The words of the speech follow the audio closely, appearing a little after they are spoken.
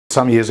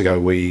Some years ago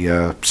we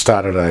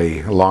started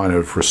a line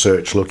of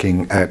research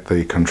looking at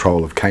the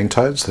control of cane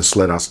toads. This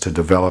led us to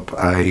develop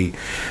a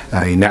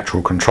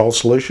natural control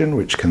solution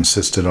which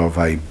consisted of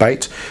a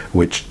bait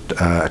which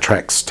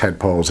attracts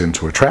tadpoles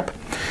into a trap.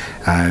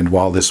 And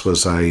while this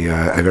was a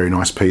very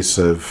nice piece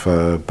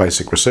of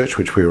basic research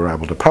which we were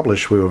able to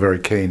publish, we were very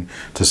keen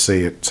to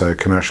see it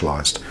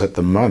commercialised. At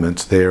the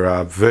moment there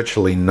are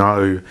virtually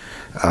no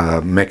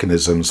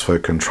mechanisms for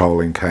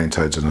controlling cane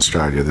toads in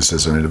Australia. This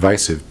is an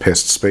invasive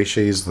pest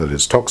species that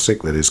is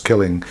toxic, that is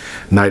killing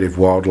native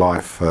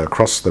wildlife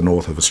across the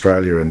north of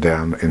Australia and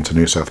down into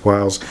New South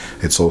Wales.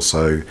 It's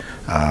also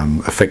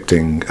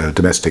affecting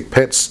domestic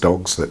pets.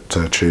 Dogs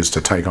that choose to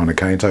take on a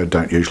cane toad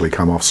don't usually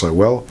come off so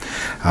well,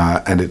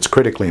 and it's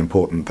critically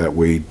important that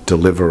we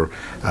deliver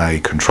a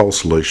control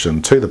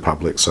solution to the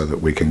public so that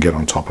we can get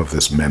on top of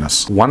this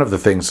menace. One of the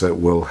things that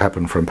will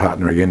happen from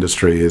partnering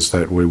industry is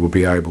that we will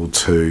be able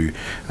to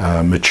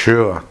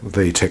mature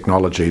the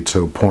technology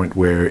to a point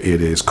where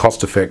it is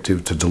cost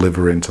effective to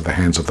deliver into the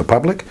hands of the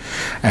public,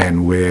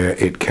 and where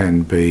it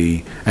can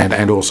be,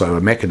 and also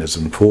a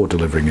mechanism for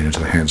delivering it into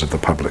the hands of the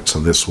public. So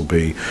this will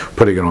be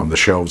putting it on the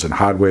shelves in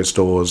hardware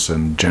stores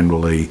and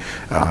generally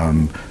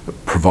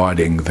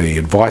providing the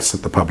advice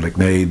that the public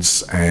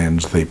needs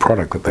and the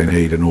product that they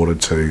need in order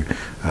to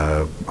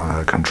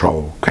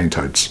control cane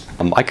toads.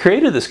 I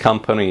created this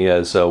company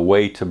as a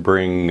way to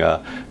bring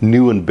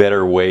new and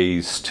better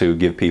ways to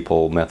give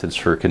people methods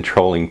for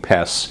controlling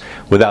pests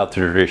without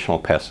the traditional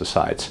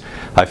pesticides.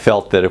 I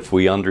felt that if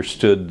we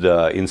understood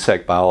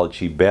insect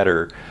biology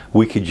better,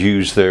 we could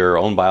use their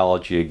own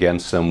biology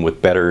against them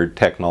with better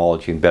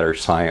technology and better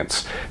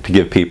science to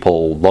give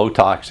people low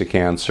toxic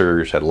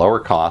answers at lower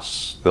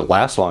costs that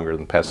last longer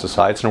than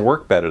pesticides and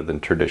work better than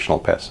traditional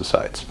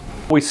pesticides.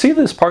 We see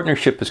this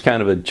partnership as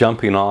kind of a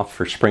jumping off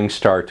for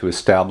SpringStar to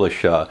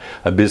establish a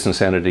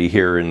business entity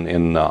here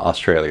in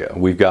Australia.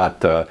 We've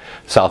got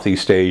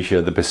Southeast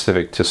Asia, the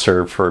Pacific to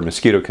serve for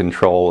mosquito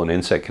control and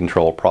insect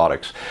control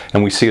products,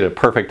 and we see it a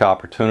perfect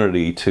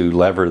opportunity to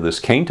lever this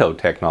cane toad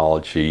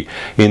technology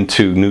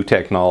into new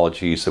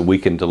technologies that we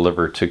can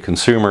deliver to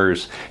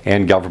consumers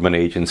and government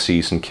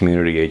agencies and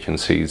community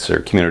agencies or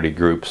community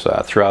groups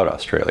throughout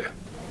Australia.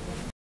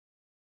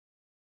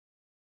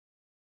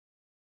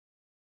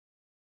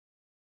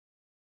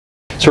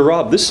 So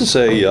Rob, this is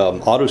a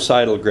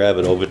autocidal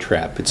gravidova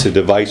trap. It's a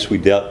device we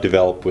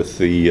developed with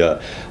the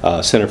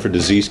Center for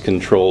Disease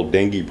Control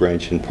dengue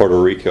branch in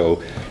Puerto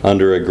Rico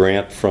under a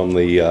grant from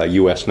the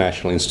U.S.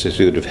 National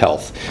Institute of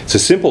Health. It's a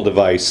simple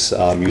device,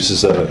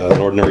 uses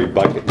an ordinary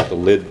bucket with a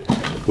lid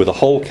with a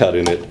hole cut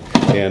in it,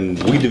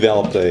 and we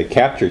developed a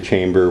capture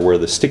chamber where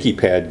the sticky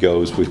pad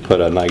goes. We've put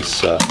a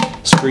nice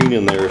screen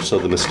in there so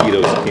the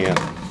mosquitoes can't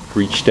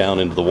reach down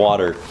into the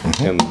water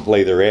and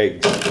lay their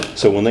eggs.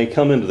 So when they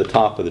come into the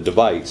top of the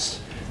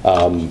device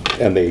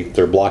and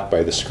they're blocked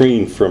by the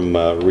screen from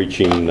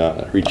reaching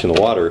the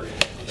water,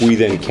 we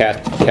then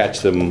catch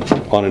them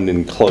on an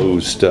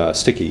enclosed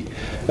sticky.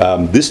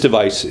 This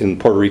device in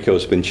Puerto Rico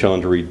has been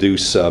shown to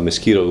reduce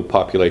mosquito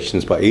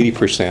populations by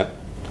 80%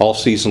 all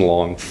season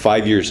long,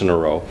 5 years in a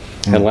row.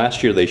 And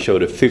last year they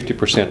showed a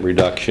 50%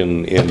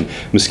 reduction in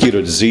mosquito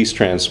disease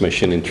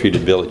transmission in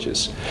treated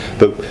villages.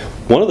 But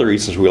one of the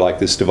reasons we like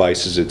this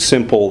device is it's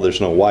simple,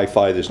 there's no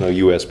Wi-Fi, there's no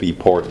USB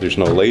port, there's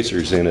no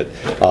lasers in it,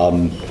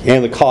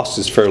 and the cost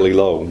is fairly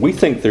low. We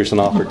think there's an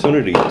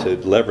opportunity to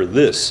lever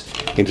this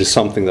into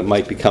something that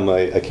might become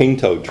a cane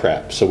toad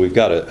trap. So we've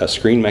got a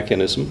screen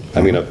mechanism,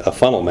 a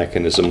funnel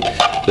mechanism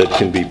that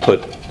can be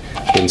put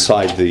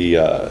inside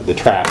the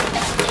trap,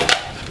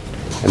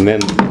 and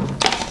then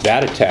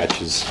that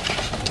attaches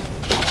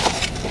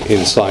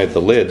inside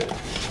the lid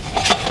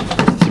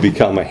to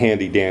become a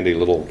handy-dandy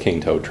little cane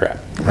toad trap.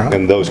 Wow.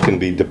 And those can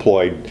be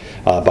deployed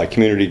by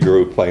community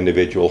group, by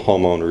individual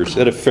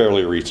homeowners at a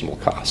fairly reasonable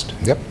cost.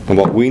 Yep. And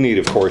what we need,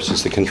 of course,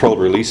 is the controlled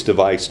release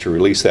device to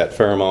release that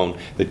pheromone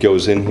that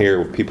goes in here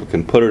where people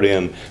can put it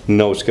in,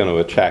 know it's going to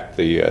attract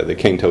the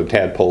cane toad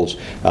tadpoles,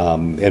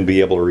 and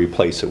be able to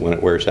replace it when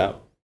it wears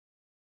out.